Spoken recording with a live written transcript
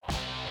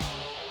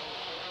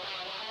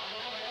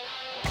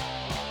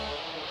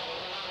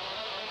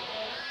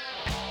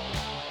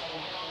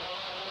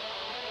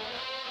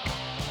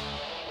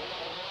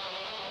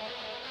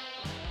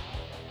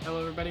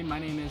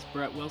everybody. My name is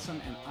Brett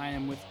Wilson, and I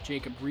am with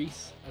Jacob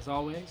Reese, as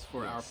always,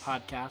 for our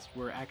podcast.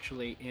 We're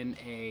actually in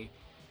a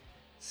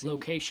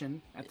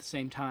location at the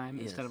same time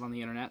instead of on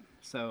the internet,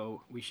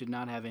 so we should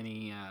not have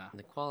any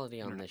the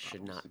quality on this problems.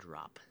 should not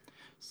drop.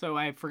 So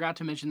I forgot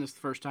to mention this the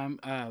first time.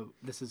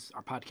 This is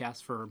our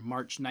podcast for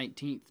March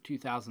 19th,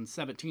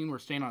 2017. We're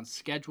staying on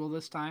schedule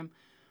this time,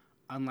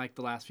 unlike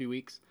the last few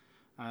weeks.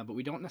 But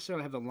we don't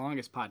necessarily have the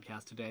longest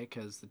podcast today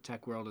because the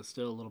tech world is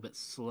still a little bit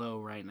slow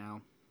right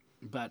now.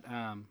 But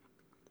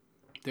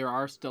there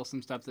are still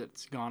some stuff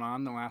that's gone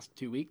on the last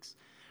 2 weeks.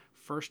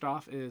 First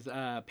off is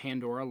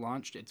Pandora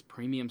launched its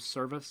premium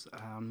service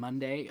on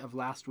Monday of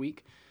last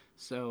week,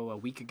 so a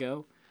week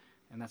ago,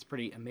 and that's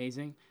pretty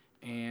amazing.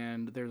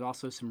 And there's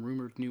also some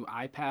rumored new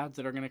iPads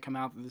that are going to come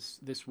out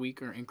this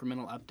week, or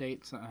incremental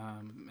updates.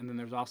 And then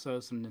there's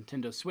also some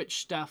Nintendo Switch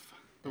stuff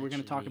that we're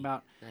going to talk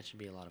about. That should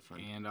be a lot of fun.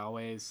 And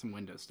always some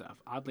Windows stuff.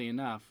 Oddly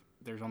enough,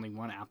 there's only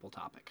one Apple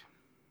topic,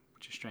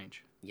 which is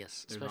strange.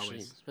 Yes,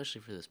 especially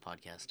for this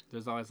podcast.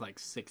 There's always like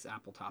 6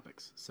 Apple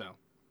topics. So,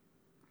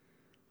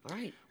 all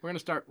right, we're going to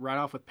start right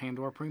off with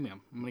Pandora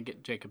Premium. I'm going to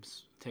get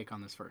Jacob's take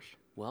on this first.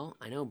 Well,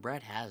 I know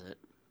Brett has it.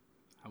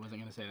 I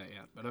wasn't going to say that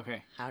yet, but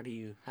okay. How do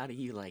you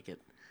like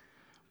it?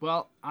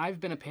 Well,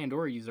 I've been a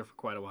Pandora user for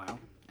quite a while,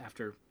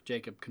 after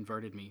Jacob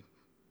converted me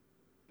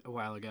a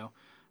while ago.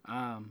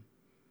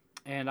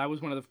 And I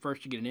was one of the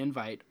first to get an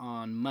invite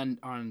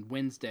on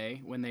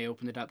Wednesday when they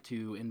opened it up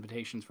to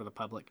invitations for the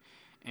public.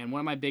 And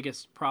one of my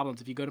biggest problems,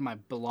 if you go to my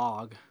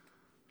blog,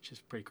 which is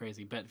pretty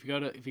crazy, but if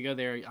you go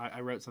there, I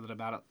wrote something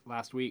about it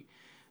last week.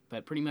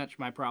 But pretty much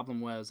my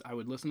problem was I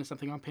would listen to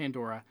something on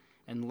Pandora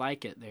and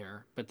like it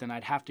there, but then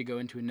I'd have to go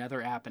into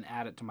another app and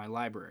add it to my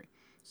library.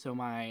 So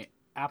my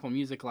Apple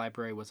Music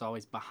library was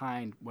always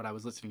behind what I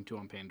was listening to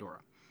on Pandora.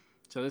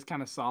 So this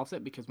kind of solves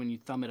it because when you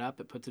thumb it up,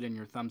 it puts it in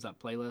your thumbs up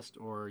playlist,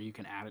 or you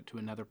can add it to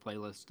another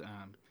playlist.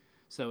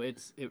 So it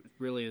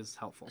really is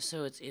helpful.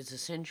 So it's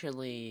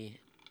essentially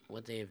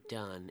what they've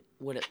done.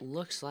 What it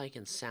looks like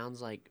and sounds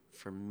like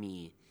for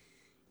me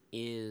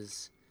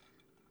is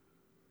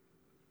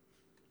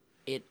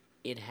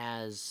it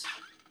has.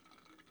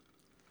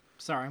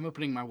 Sorry, I'm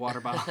opening my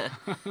water bottle.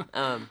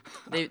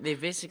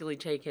 They've basically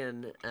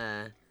taken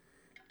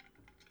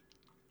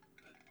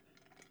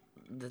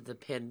the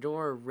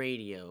Pandora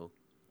radio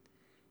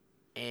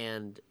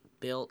and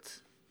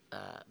built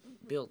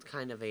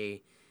kind of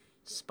a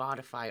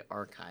Spotify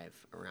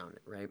archive around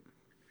it, right?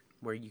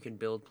 Where you can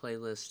build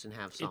playlists and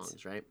have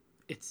songs, right?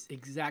 It's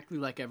exactly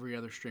like every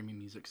other streaming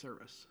music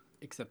service,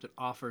 except it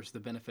offers the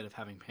benefit of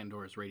having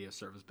Pandora's radio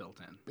service built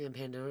in.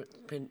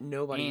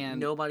 And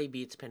nobody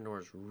beats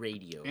Pandora's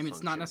radio function. And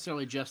it's not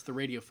necessarily just the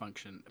radio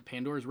function.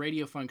 Pandora's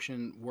radio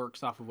function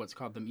works off of what's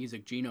called the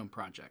Music Genome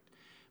Project,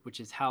 which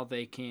is how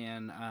they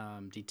can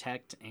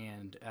detect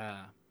and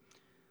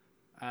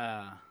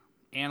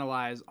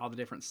analyze all the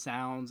different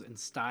sounds and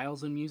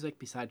styles in music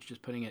besides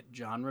just putting it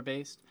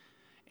genre-based.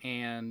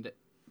 And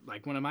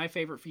like one of my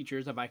favorite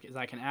features is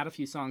I can add a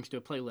few songs to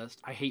a playlist.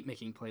 I hate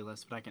making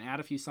playlists, but I can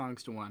add a few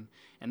songs to one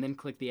and then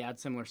click the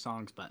Add Similar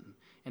Songs button.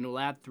 And it will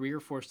add 3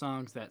 or 4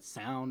 songs that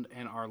sound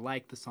and are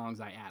like the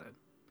songs I added.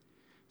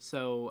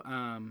 So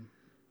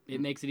it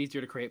makes it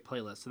easier to create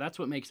playlists. So that's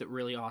what makes it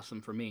really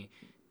awesome for me,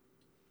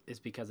 is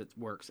because it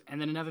works.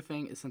 And then another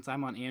thing is, since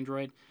I'm on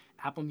Android,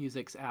 Apple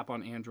Music's app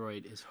on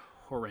Android is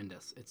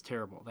horrendous. It's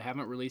terrible. They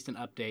haven't released an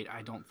update,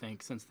 I don't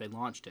think, since they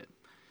launched it.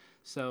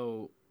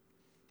 So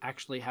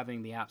actually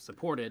having the app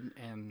supported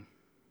and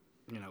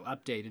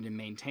updated and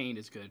maintained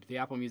is good. The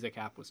Apple Music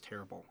app was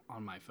terrible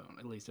on my phone,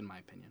 at least in my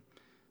opinion.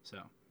 So,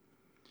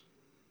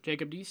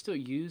 Jacob, do you still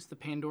use the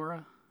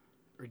Pandora?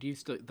 Or do you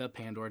still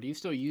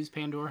use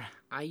Pandora?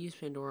 I use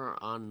Pandora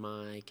on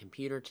my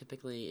computer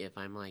typically if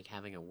I'm like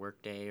having a work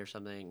day or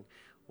something,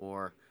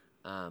 or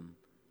I'll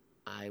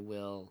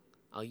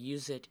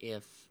use it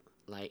if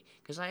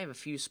because I have a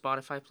few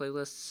Spotify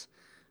playlists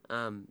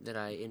that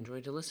I enjoy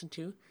to listen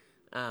to.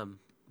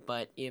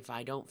 But if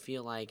I don't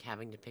feel like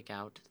having to pick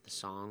out the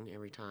song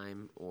every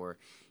time, or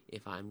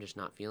if I'm just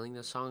not feeling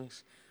the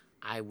songs,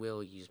 I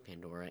will use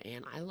Pandora,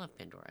 and I love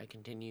Pandora. I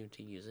continue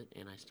to use it,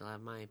 and I still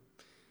have my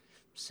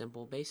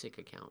simple basic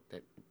account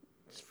that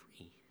is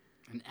free.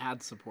 And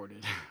ad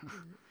supported.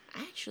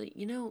 Actually,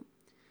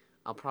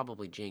 I'll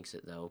probably jinx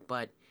it though,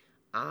 but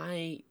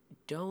I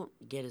don't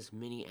get as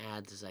many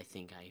ads as I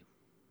think I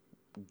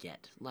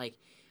get. Like,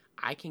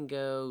 I can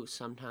go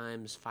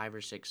sometimes 5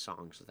 or 6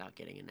 songs without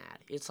getting an ad.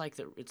 It's like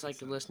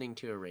listening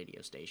to a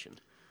radio station.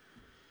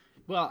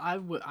 Well, I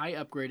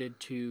upgraded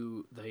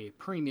to the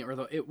premium,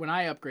 when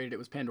I upgraded, it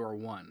was Pandora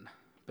 1.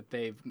 But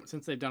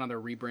since they've done all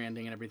their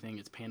rebranding and everything,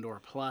 it's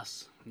Pandora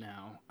Plus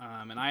now.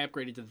 And I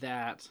upgraded to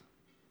that,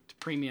 to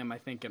premium, I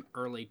think, in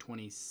early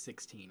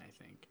 2016,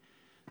 I think.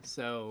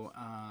 So,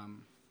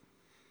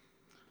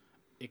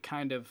 it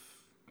kind of...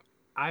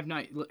 I've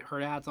not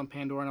heard ads on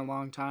Pandora in a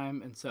long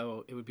time, and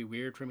so it would be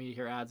weird for me to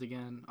hear ads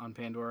again on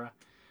Pandora.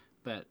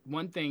 But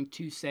one thing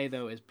to say,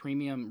 though, is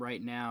premium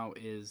right now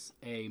is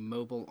a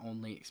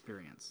mobile-only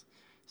experience.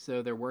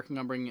 So they're working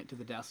on bringing it to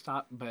the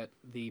desktop, but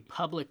the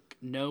public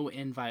no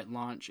invite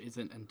launch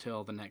isn't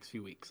until the next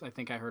few weeks. I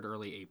think I heard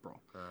early April.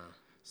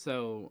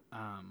 So,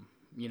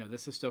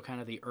 this is still kind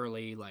of the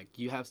early, like,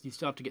 you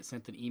still have to get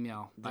sent an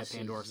email by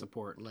Pandora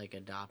support. Like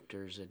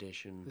Adopters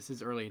Edition. This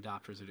is early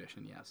Adopters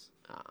Edition, yes.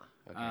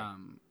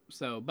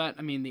 Okay. But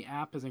I mean, the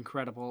app is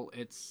incredible.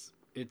 It's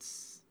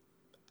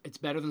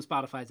better than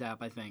Spotify's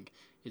app, I think.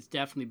 It's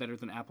definitely better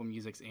than Apple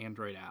Music's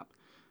Android app.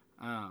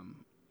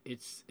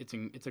 It's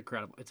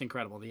incredible. It's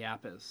incredible. The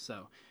app is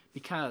so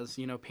because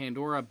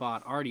Pandora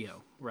bought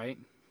Rdio, right,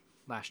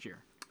 last year.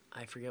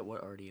 I forget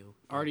what Rdio.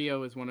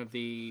 Rdio is one of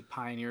the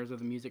pioneers of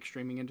the music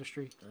streaming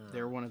industry.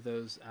 They're one of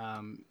those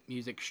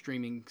music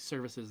streaming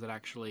services that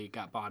actually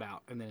got bought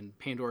out, and then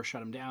Pandora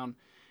shut them down,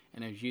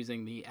 and is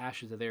using the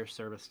ashes of their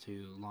service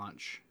to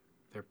launch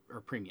their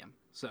premium.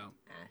 So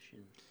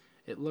ashes.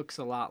 It looks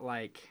a lot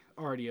like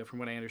Rdio, from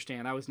what I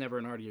understand. I was never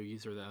an Rdio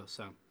user though,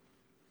 so.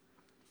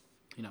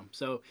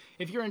 So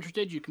if you're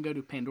interested, you can go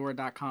to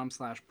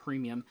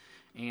pandora.com/premium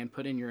and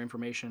put in your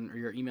information or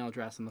your email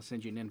address, and they'll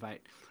send you an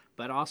invite.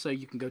 But also,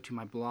 you can go to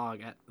my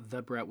blog at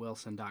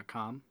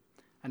thebrettwilson.com.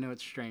 I know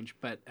it's strange,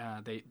 but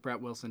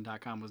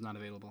brettwilson.com was not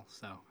available,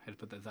 so I had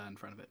to put the in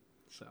front of it.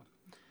 So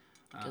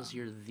because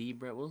you're the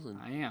Brett Wilson.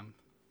 I am,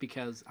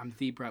 because I'm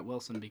the Brett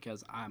Wilson,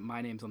 because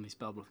my name's only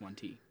spelled with one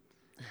T.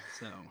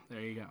 So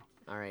there you go.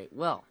 All right.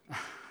 Well.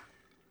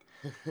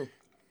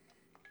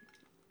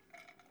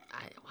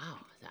 Wow,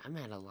 I'm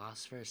at a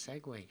loss for a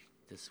segue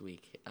this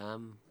week.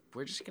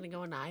 We're just going to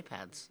go into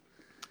iPads.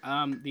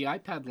 The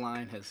iPad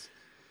line has...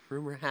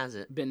 Rumor has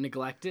it. ...been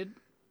neglected.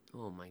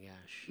 Oh, my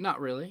gosh.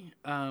 Not really,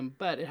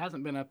 but it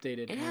hasn't been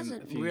updated. It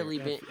hasn't really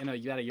been... about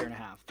a year and a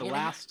half. It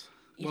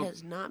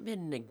has not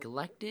been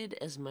neglected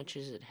as much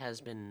as it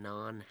has been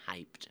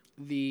non-hyped.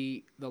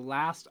 The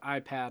last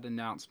iPad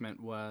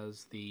announcement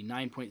was the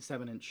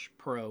 9.7-inch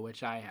Pro,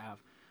 which I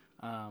have,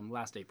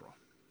 last April.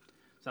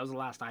 So that was the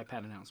last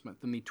iPad announcement.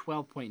 Then the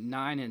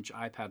 12.9-inch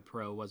iPad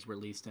Pro was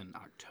released in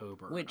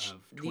October of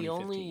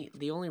 2015.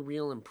 The only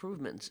real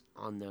improvements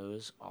on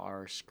those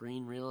are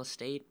screen real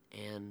estate,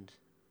 and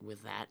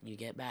with that, you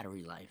get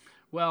battery life.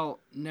 Well,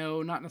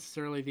 no, not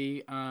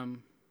necessarily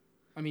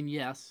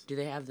yes. Do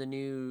they have the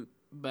new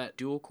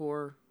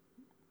dual-core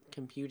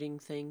computing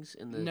things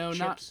in the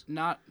chips?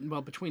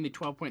 Well, between the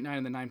 12.9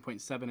 and the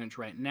 9.7-inch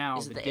right now,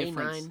 is the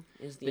difference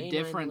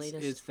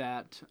is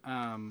that...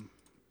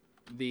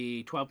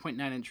 the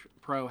 12.9-inch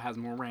Pro has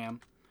more RAM,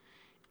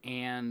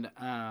 and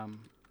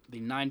the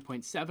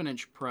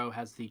 9.7-inch Pro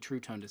has the True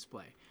Tone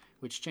display,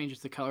 which changes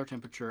the color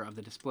temperature of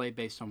the display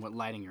based on what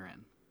lighting you're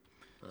in.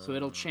 So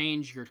it'll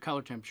change your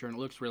color temperature, and it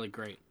looks really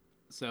great.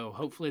 So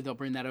hopefully they'll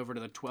bring that over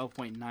to the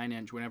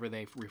 12.9-inch whenever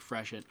they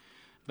refresh it.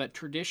 But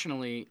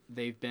traditionally,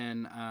 they've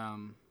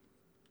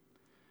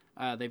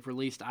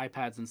released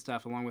iPads and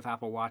stuff along with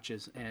Apple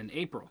Watches in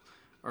April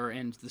or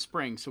in the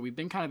spring. So we've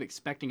been kind of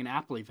expecting an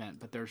Apple event,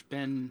 but there's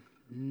been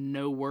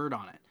no word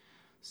on it.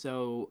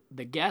 So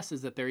the guess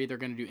is that they're either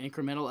going to do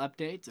incremental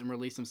updates and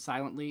release them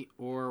silently,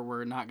 or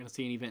we're not going to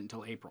see an event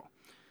until April.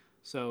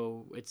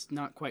 So it's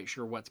not quite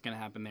sure what's going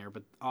to happen there,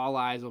 but all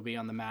eyes will be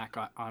on the Mac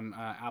on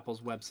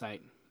Apple's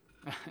website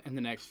in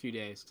the next few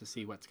days to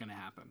see what's going to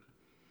happen.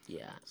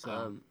 Yeah.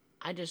 So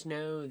I just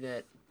know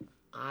that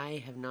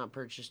I have not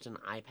purchased an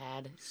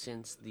iPad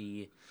since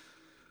the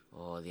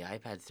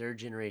iPad 3rd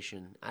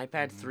generation.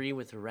 iPad 3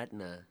 with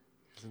Retina.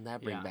 Doesn't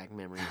that bring back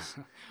memories?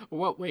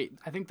 Well, wait.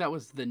 I think that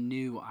was the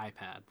new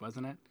iPad,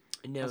 wasn't it?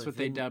 No, that's what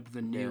they dubbed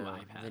the new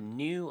iPad. The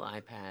new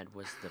iPad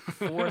was the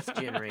 4th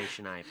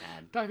generation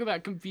iPad. Talk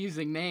about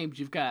confusing names.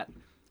 You've got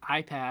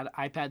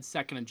iPad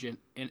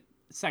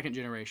second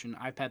generation,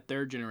 iPad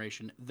 3rd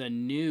generation, the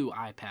new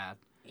iPad,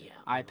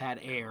 iPad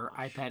Air,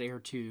 iPad Air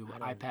 2,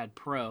 iPad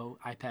Pro,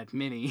 iPad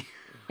Mini.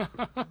 Oh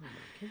my goodness.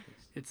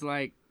 It's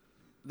like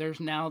there's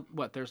now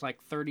there's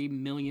like 30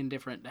 million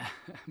different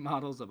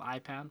models of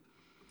iPad.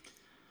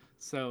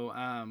 So,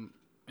 and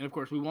of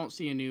course, we won't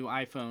see a new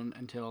iPhone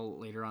until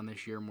later on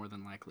this year, more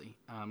than likely,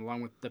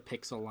 along with the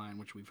Pixel line,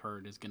 which we've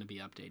heard is going to be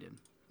updated.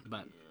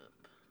 But,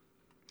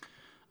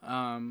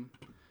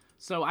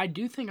 so I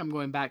do think I'm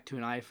going back to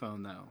an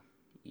iPhone, though.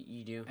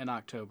 You do? In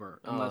October,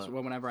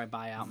 whenever I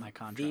buy out my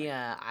contract. The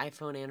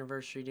iPhone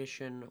Anniversary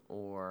Edition,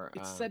 or...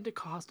 It's said to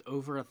cost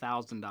over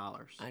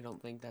 $1,000. I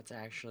don't think that's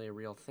actually a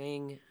real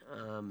thing.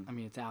 I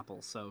mean, it's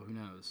Apple, so who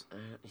knows?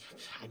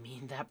 I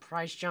mean, that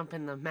price jump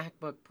in the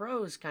MacBook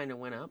Pros kind of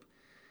went up.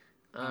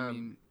 I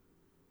mean...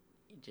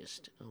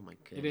 oh my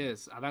goodness. It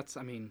is. I'm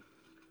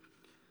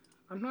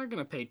not going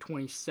to pay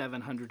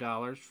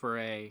 $2,700 for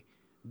a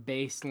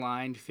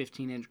baseline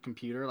 15-inch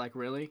computer, like,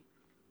 really?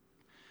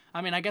 I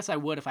mean, I guess I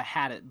would if I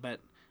had it, but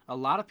a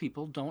lot of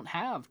people don't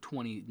have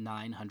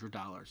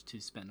 $2,900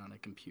 to spend on a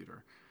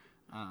computer.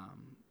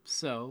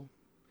 So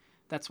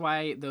that's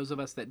why those of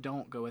us that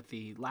don't go with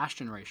the last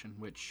generation,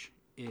 which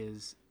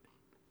is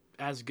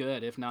as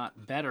good, if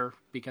not better,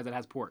 because it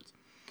has ports.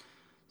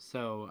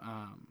 So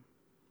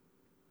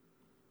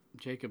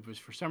Jacob was,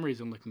 for some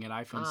reason, looking at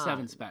iPhone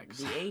 7 specs.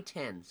 The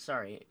A10,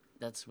 sorry,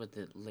 that's what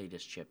the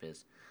latest chip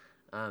is.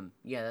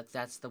 Yeah,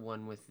 that's the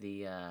one with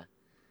the.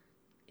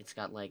 It's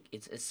got like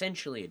it's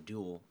essentially a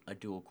dual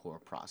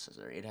core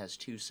processor. It has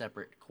two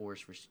separate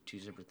cores for two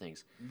separate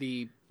things.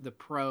 The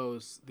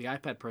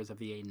iPad Pros have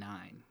the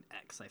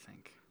A9X, I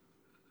think.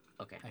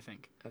 Okay.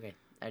 Okay.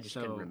 I just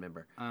couldn't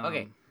remember.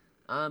 Okay.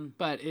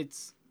 But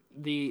it's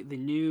the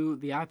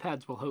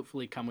iPads will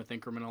hopefully come with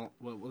incremental,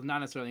 well, not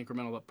necessarily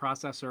incremental, but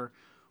processor,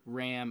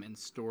 RAM, and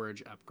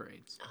storage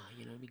upgrades.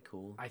 Oh, it'd be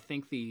cool. I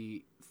think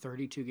the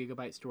 32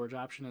 gigabyte storage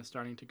option is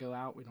starting to go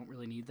out. We don't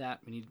really need that.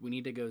 We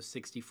need to go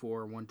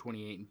 64,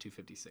 128, and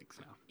 256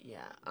 now. Yeah.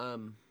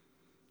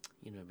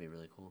 It'd be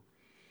really cool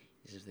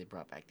is if they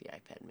brought back the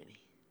iPad Mini.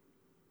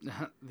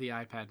 The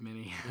iPad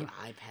Mini. The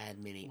iPad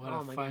Mini. What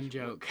a fun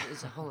joke.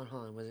 Hold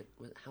on.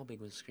 How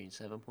big was the screen?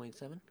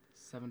 7.7?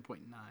 7.9.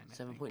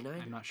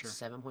 7.9? I'm not sure.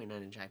 7.9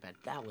 inch iPad.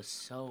 That was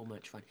so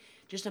much fun.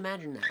 Just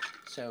imagine that.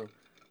 So,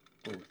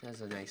 that's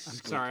a nice. I'm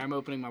sorry. I'm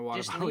opening my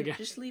water bottle again.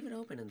 Just leave it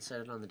open and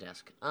set it on the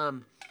desk.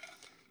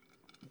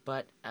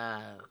 But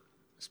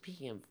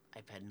speaking of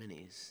iPad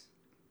Minis,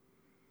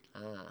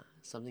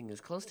 something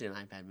that's close to an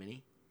iPad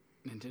Mini.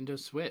 Nintendo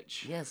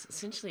Switch. Yes,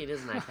 essentially it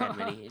is an iPad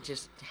Mini. It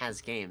just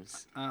has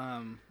games.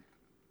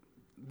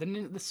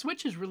 The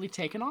Switch has really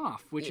taken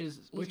off, which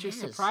is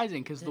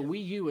surprising because the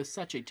Wii U is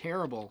such a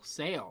terrible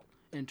sale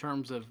in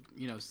terms of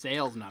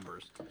sales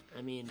numbers.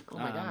 I mean, oh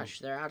my gosh,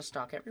 they're out of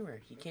stock everywhere.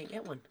 You can't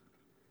get one.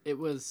 It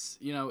was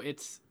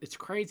it's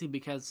crazy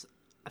because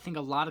I think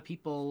a lot of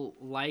people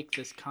like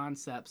this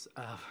concept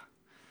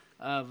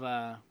of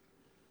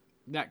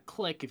that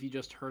click. If you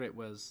just heard it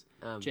was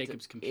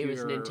Jacob's computer. It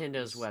was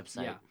Nintendo's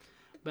website. Yeah.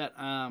 But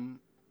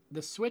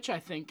the Switch, I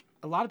think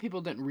a lot of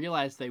people didn't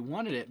realize they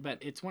wanted it, but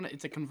it's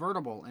a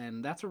convertible,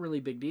 and that's a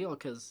really big deal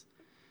because,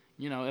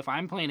 if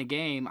I'm playing a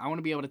game, I want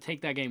to be able to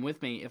take that game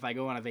with me if I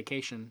go on a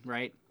vacation,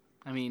 right?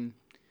 I mean,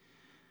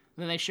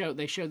 then they show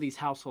these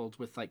households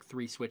with like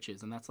 3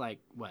 Switches, and that's like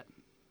what,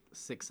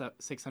 $600,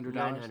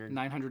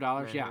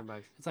 $900, yeah,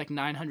 it's like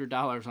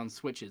 $900 on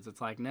Switches.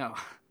 It's like no,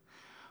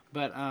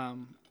 but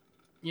and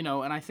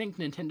I think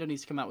Nintendo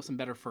needs to come out with some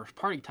better first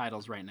party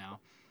titles right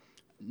now.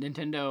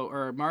 Nintendo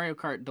or Mario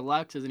Kart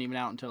Deluxe isn't even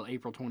out until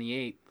April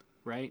 28th,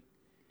 right?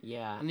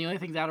 Yeah. And the only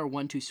things out are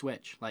 1-2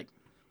 Switch, like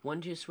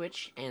 1-2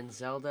 Switch and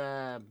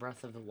Zelda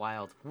Breath of the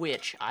Wild,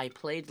 which I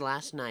played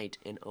last night,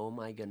 and oh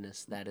my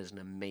goodness, that is an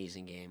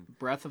amazing game.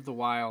 Breath of the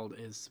Wild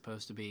is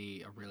supposed to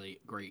be a really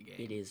great game.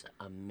 It is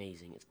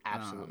amazing. It's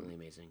absolutely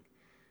amazing.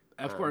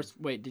 Of course,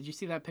 wait, did you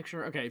see that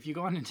picture? Okay, if you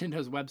go on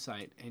Nintendo's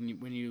website and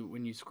when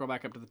you scroll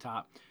back up to the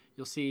top,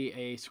 you'll see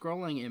a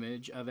scrolling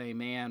image of a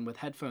man with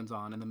headphones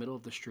on in the middle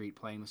of the street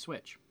playing the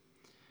Switch.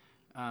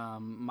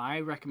 My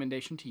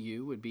recommendation to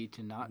you would be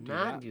to not do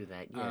that. Not do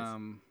that, yes.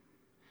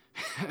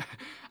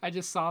 I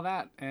just saw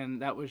that,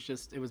 and it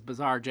was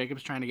bizarre.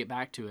 Jacob's trying to get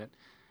back to it,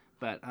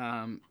 but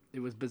it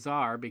was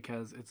bizarre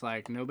because it's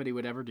like nobody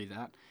would ever do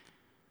that.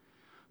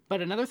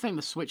 But another thing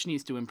the Switch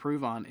needs to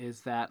improve on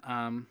is that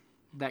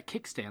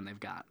kickstand they've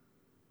got.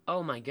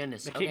 Oh my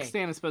goodness. The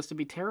kickstand is supposed to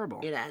be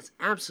terrible. It is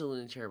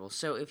absolutely terrible.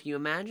 So if you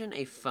imagine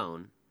a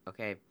phone,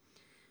 okay,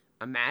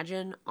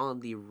 imagine on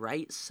the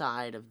right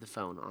side of the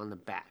phone, on the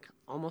back,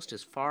 almost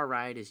as far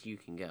right as you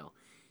can go,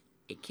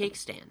 a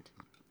kickstand.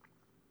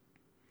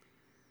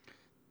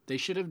 They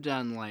should have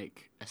done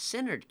like a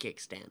centered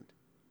kickstand.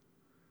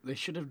 They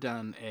should have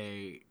done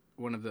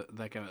one of the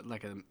like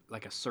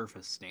a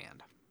Surface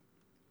stand.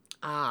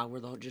 Where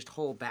the just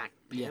whole back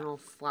panel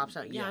flops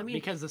out. Yeah, I mean,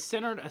 because a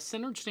centered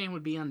stand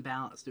would be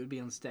unbalanced. It would be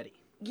unsteady.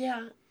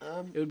 Yeah.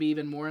 It would be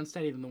even more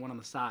unsteady than the one on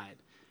the side.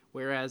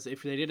 Whereas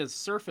if they did a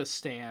Surface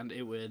stand,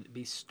 it would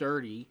be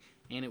sturdy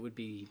and it would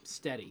be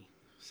steady.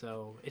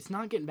 So it's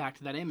not getting back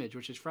to that image,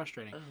 which is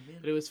frustrating. Oh, man.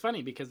 But it was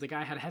funny because the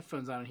guy had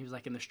headphones on and he was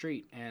like in the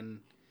street and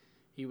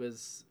it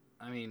was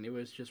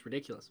just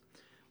ridiculous.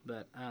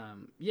 But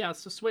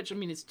so Switch, I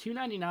mean, it's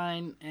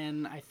 $299,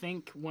 and I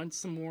think once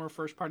some more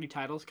first-party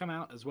titles come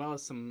out, as well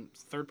as some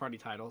third-party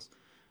titles,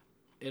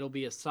 it'll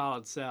be a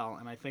solid sell,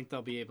 and I think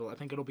it'll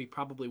be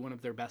probably one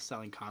of their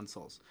best-selling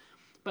consoles.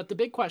 But the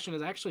big question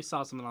is, I actually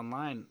saw something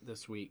online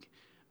this week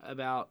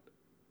about,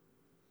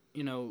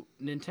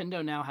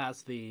 Nintendo now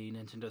has the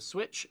Nintendo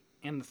Switch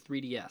and the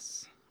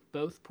 3DS,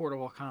 both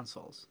portable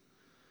consoles.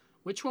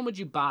 Which one would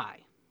you buy?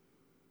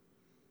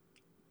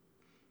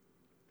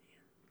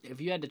 If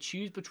you had to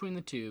choose between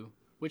the two,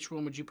 which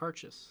one would you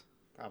purchase?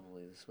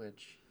 Probably the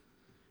Switch.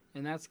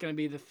 And that's going to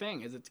be the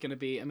thing. Is it's going to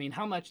be? I mean,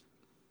 how much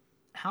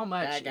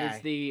is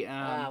the?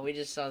 We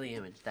just saw the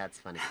image. That's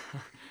funny.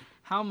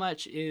 How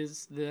much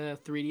is the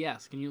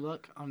 3DS? Can you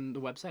look on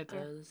the website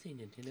there? Let's see,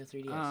 Nintendo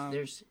 3DS.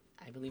 There's,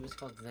 I believe it's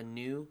called the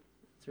new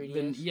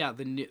 3DS.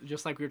 The new,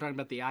 just like we were talking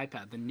about the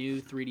iPad, the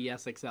new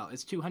 3DS XL.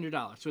 It's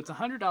 $200, so it's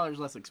 $100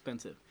 less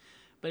expensive.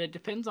 But it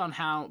depends on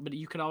how. But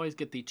you could always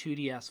get the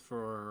 2DS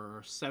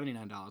for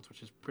 $79,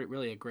 which is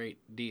really a great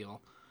deal.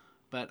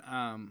 But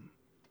I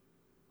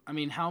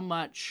mean, how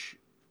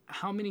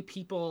many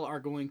people are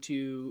going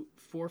to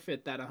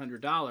forfeit that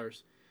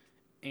 $100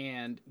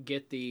 and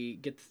get the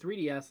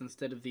 3DS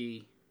instead of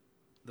the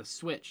the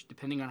Switch,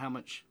 depending on how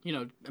much,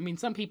 I mean,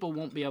 some people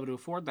won't be able to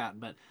afford that,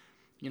 but,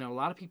 a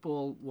lot of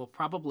people will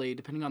probably,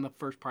 depending on the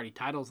first-party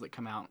titles that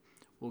come out,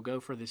 will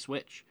go for the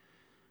Switch,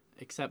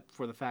 except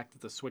for the fact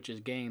that the Switch's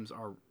games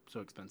are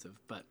so expensive.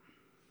 But,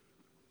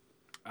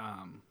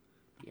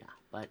 yeah,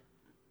 but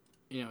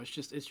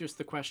it's just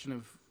the question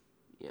of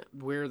yeah,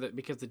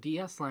 because the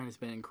DS line has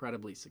been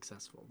incredibly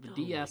successful. The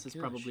DS has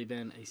probably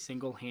been a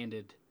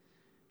single-handed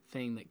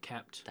thing that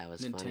kept that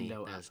was Nintendo funny.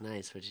 up. That was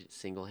nice. Was it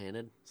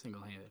single-handed?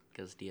 Single-handed.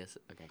 Because DS.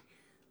 Okay.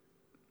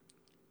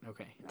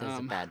 Okay.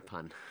 That's a bad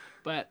pun.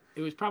 But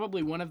it was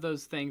probably one of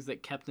those things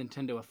that kept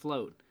Nintendo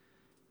afloat.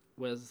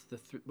 Was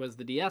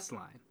the DS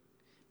line,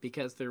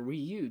 because their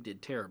Wii U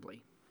did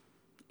terribly,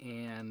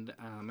 and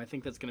I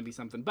think that's going to be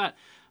something. But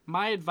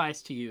my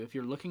advice to you, if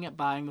you're looking at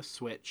buying the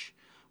Switch,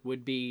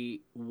 would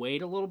be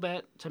wait a little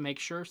bit to make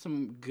sure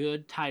some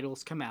good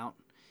titles come out,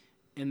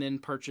 and then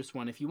purchase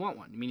one if you want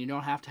one. I mean, you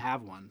don't have to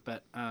have one,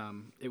 but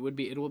it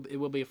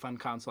will be a fun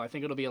console. I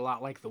think it'll be a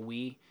lot like the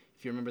Wii,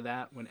 if you remember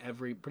that, when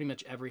pretty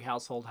much every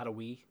household had a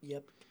Wii.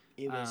 Yep,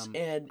 it was.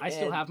 I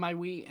still have my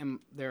Wii, and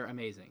they're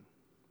amazing.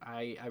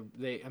 There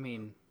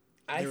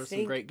were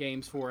some great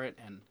games for it,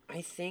 and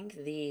I think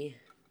the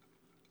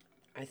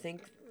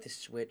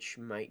Switch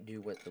might do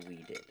what the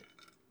Wii did,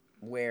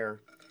 where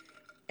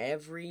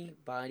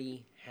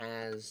everybody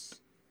has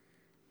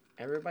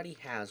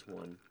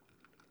one,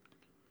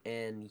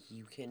 and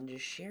you can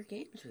just share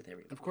games with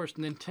everybody. Of course,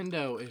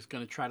 Nintendo is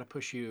going to try to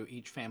push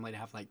each family to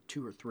have like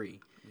 2 or 3.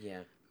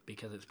 Yeah.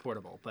 Because it's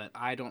portable, but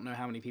I don't know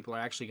how many people are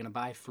actually going to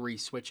buy 3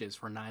 Switches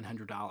for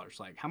 $900.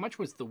 Like, how much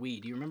was the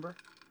Wii? Do you remember?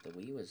 The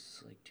Wii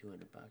was like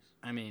 $200.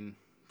 I mean,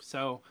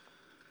 so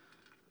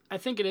I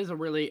think it is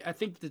I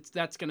think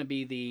that's going to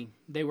be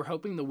they were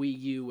hoping the Wii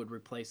U would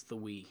replace the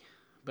Wii,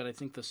 but I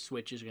think the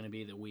Switch is going to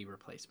be the Wii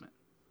replacement.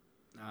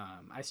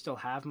 I still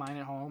have mine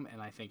at home,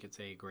 and I think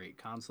it's a great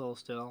console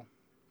still,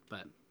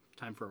 but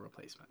time for a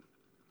replacement.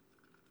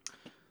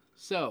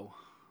 So,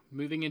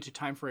 moving into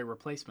time for a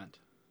replacement.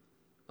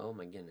 Oh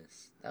my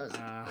goodness. That was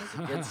a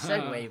good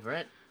segue,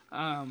 Brett.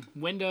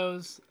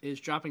 Windows is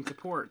dropping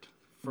support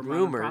for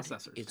modern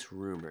processors. It's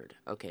rumored.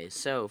 Okay,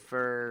 so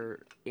for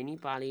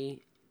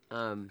anybody,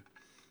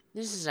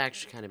 this has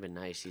actually kind of been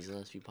nice. These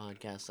last few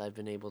podcasts, I've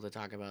been able to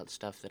talk about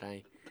stuff that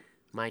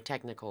my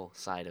technical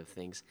side of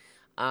things.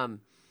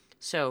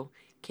 So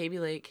Kaby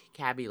Lake,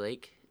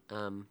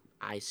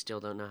 I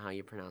still don't know how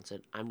you pronounce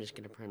it. I'm just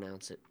going to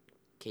pronounce it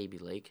Kaby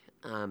Lake.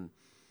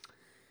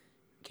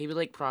 Kaby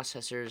Lake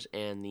processors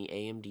and the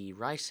AMD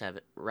Ryzen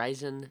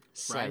 7,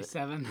 sorry.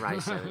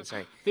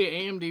 The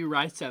AMD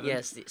Ryzen 7.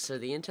 Yes, so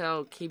the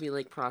Intel Kaby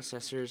Lake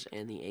processors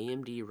and the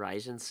AMD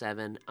Ryzen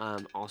 7,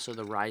 also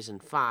the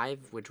Ryzen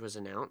 5, which was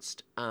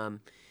announced.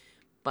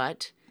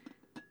 But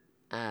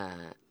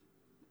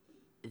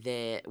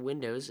the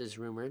Windows is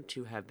rumored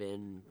to have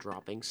been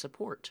dropping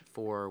support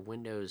for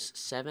Windows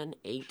 7,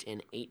 8,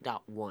 and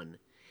 8.1.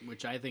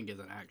 Which I think is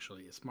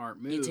actually a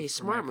smart move. It's a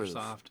smart move.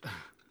 Microsoft.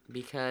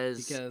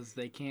 Because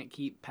they can't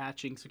keep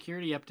patching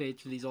security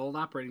updates for these old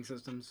operating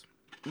systems.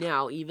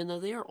 Now, even though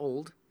they are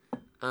old,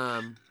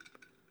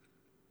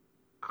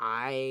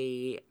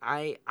 I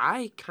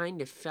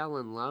kind of fell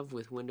in love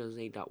with Windows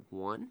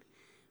 8.1.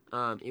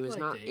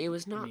 It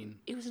was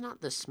not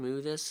the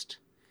smoothest.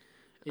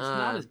 It's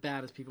not as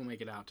bad as people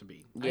make it out to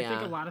be. Yeah. I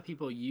think a lot of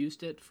people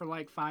used it for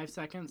like 5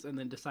 seconds and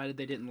then decided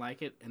they didn't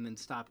like it and then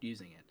stopped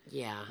using it.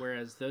 Yeah.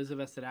 Whereas those of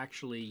us that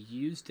actually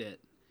used it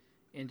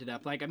ended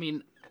up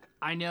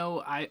I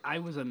know I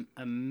was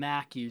a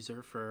Mac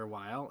user for a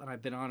while, and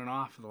I've been on and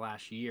off for the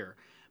last year.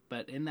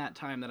 But in that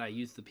time that I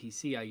used the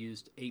PC, I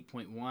used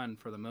 8.1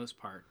 for the most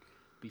part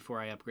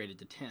before I upgraded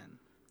to 10.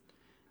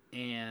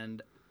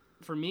 And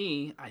for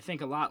me, I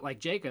think a lot like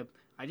Jacob,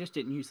 I just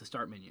didn't use the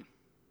start menu.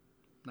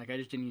 I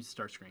just didn't use the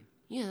start screen.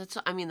 Yeah, that's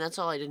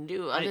all I didn't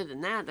do. Other than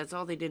that, that's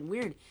all they did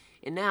weird.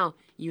 And now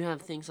you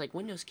have things like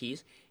Windows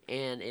keys,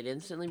 and it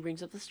instantly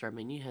brings up the start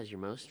menu. It has your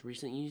most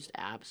recent used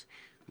apps.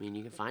 I mean,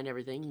 you can find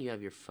everything. You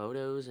have your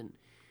photos and...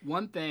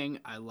 One thing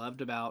I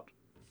loved about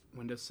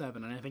Windows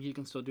 7, and I think you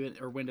can still do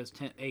it, or Windows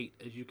 10, 8,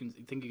 as you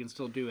can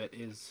still do it,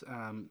 is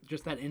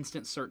just that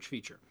instant search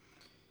feature.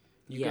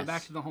 You go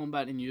back to the home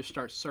button and you just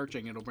start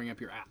searching. It'll bring up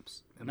your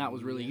apps, and that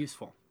was really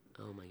useful.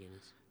 Oh my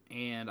goodness!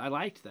 And I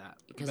liked that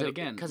because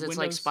it's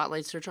like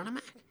Spotlight search on a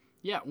Mac.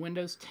 Yeah,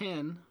 Windows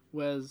 10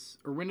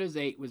 Windows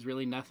 8 was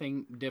really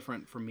nothing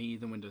different for me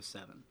than Windows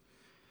 7.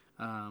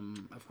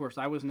 Of course,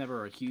 I was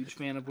never a huge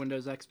fan of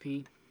Windows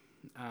XP,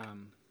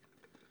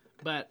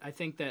 but I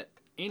think that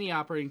any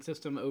operating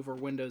system over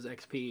Windows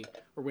XP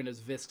or Windows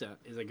Vista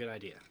is a good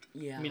idea.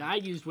 Yeah. I mean, I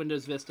used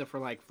Windows Vista for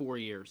like 4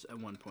 years at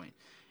one point,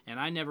 and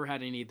I never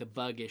had any of the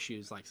bug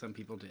issues like some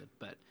people did,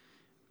 but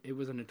it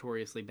was a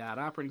notoriously bad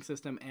operating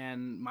system,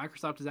 and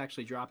Microsoft is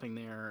actually dropping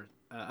their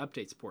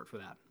update support for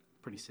that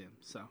pretty soon.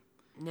 So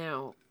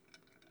now,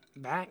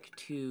 back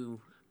to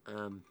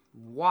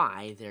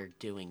why they're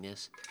doing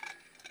this.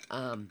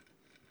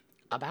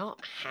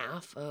 About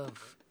half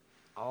of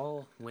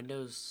all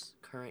Windows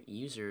current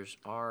users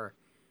are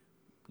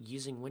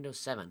using Windows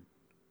 7.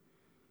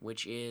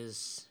 which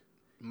is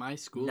My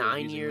school is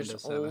 9 using years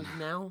Windows old 7.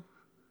 now.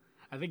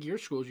 I think your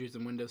school's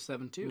using Windows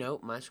 7 too.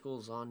 Nope, my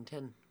school's on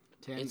 10.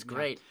 10, It's yeah.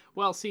 great.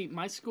 Well, see,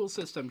 my school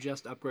system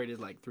just upgraded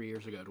like 3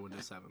 years ago to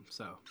Windows 7,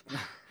 so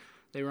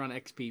they were on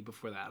XP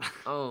before that.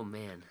 Oh,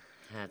 man.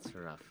 That's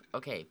rough.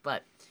 Okay,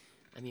 but,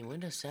 I mean,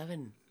 Windows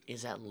 7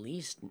 is at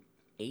least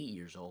 8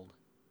 years old.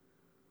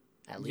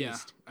 At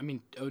least. Yeah, I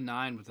mean,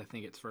 09 was, I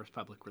think, its first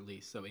public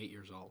release, so 8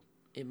 years old.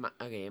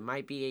 It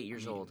might be 8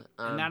 years old.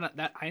 And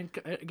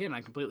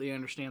I completely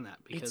understand that,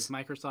 because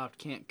Microsoft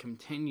can't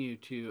continue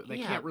to... They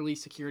can't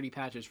release security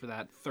patches for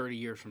that 30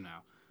 years from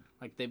now.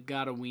 Like, they've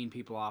got to wean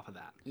people off of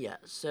that. Yeah,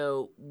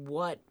 so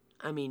what...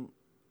 I mean,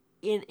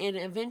 and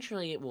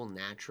eventually it will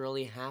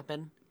naturally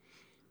happen.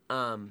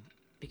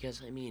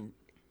 Because, I mean,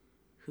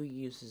 who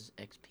uses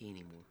XP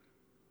anymore?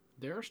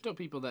 There are still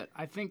people that...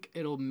 I think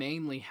it'll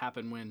mainly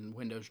happen when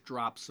Windows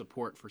drops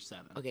support for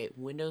 7. Okay,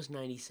 Windows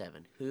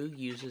 97. Who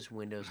uses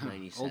Windows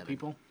 97? Old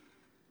people?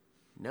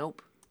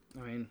 Nope.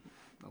 I mean,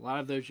 a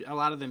lot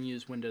of them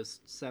use Windows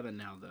 7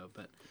 now, though,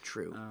 but...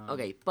 True.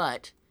 Okay,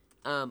 but,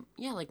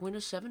 yeah, like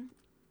Windows 7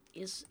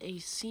 is a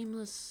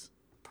seamless,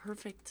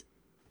 perfect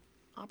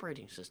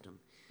operating system.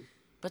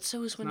 But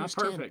so is Windows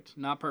 10.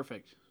 Not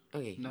perfect.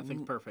 Okay.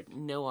 Nothing's perfect.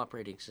 No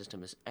operating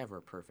system is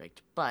ever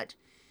perfect. But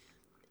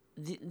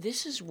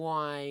this is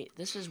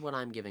what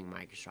I'm giving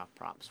Microsoft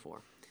props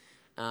for.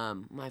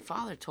 My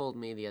father told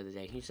me the other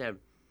day, he said,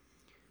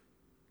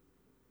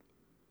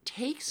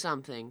 take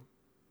something,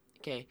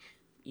 okay,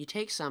 you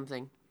take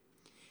something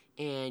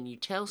and you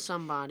tell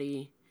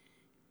somebody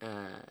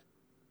what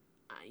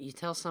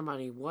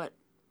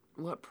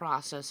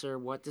processor,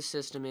 what the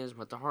system is,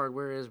 what the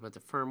hardware is, what the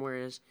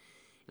firmware is,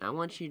 and I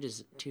want you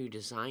to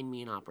design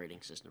me an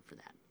operating system for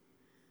that.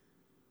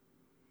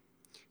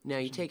 Now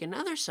you take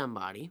another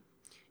somebody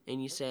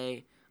and you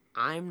say,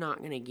 I'm not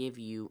going to give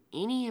you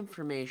any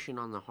information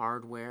on the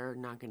hardware,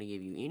 not going to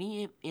give you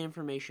any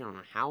information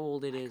on how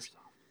old it is.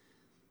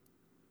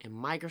 And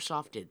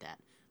Microsoft did that.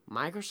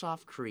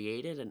 Microsoft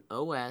created an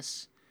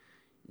OS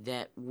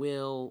that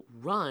will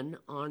run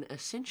on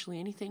essentially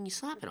anything you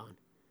slap it on.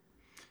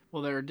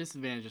 Well, there are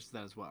disadvantages to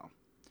that as well.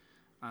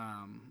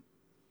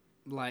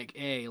 Like,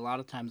 a lot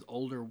of times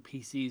older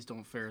PCs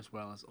don't fare as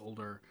well as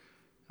older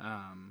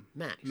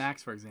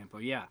Macs, for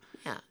example. Yeah.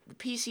 Yeah, the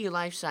PC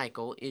life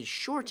cycle is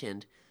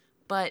shortened,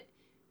 but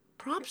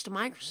props to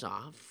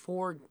Microsoft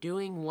for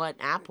doing what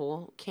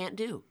Apple can't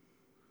do.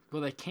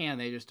 Well, they can.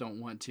 They just don't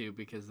want to,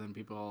 because then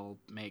people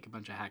make a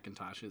bunch of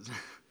Hackintoshes.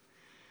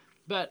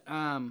 But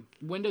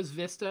Windows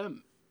Vista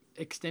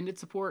extended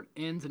support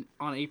ends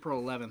on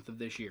April 11th of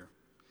this year.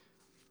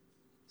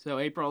 So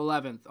April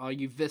 11th, all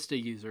you Vista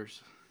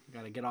users,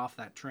 got to get off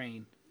that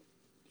train.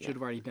 Should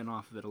have already been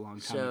off of it a long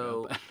time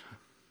ago.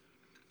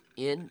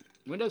 But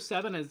Windows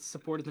 7 is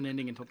support isn't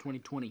ending until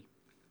 2020.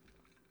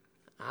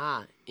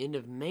 End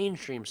of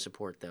mainstream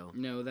support, though.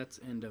 No, that's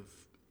end of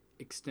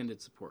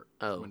extended support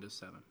for Windows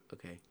 7.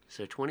 Okay,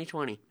 so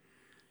 2020.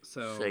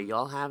 So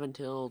y'all have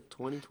until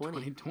 2020.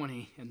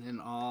 2020, and then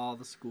all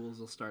the schools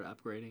will start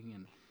upgrading,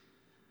 and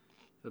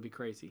it'll be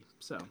crazy.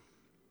 So,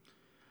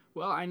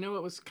 well, I know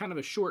it was kind of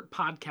a short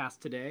podcast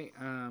today,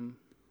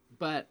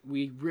 but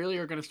we really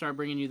are going to start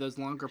bringing you those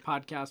longer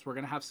podcasts. We're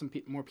going to have some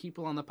more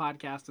people on the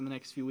podcast in the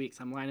next few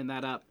weeks. I'm lining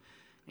that up.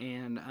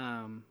 And,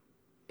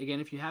 again,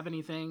 if you have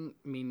anything,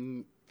 I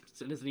mean,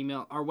 send us an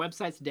email. Our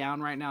website's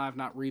down right now. I've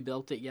not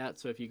rebuilt it yet.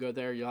 So if you go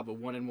there, you'll have a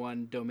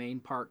one-in-one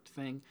domain parked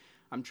thing.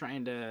 I'm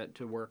trying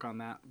to work on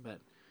that. But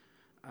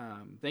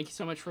thank you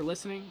so much for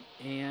listening,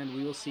 and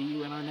we will see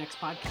you in our next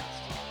podcast.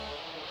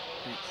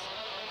 Thanks.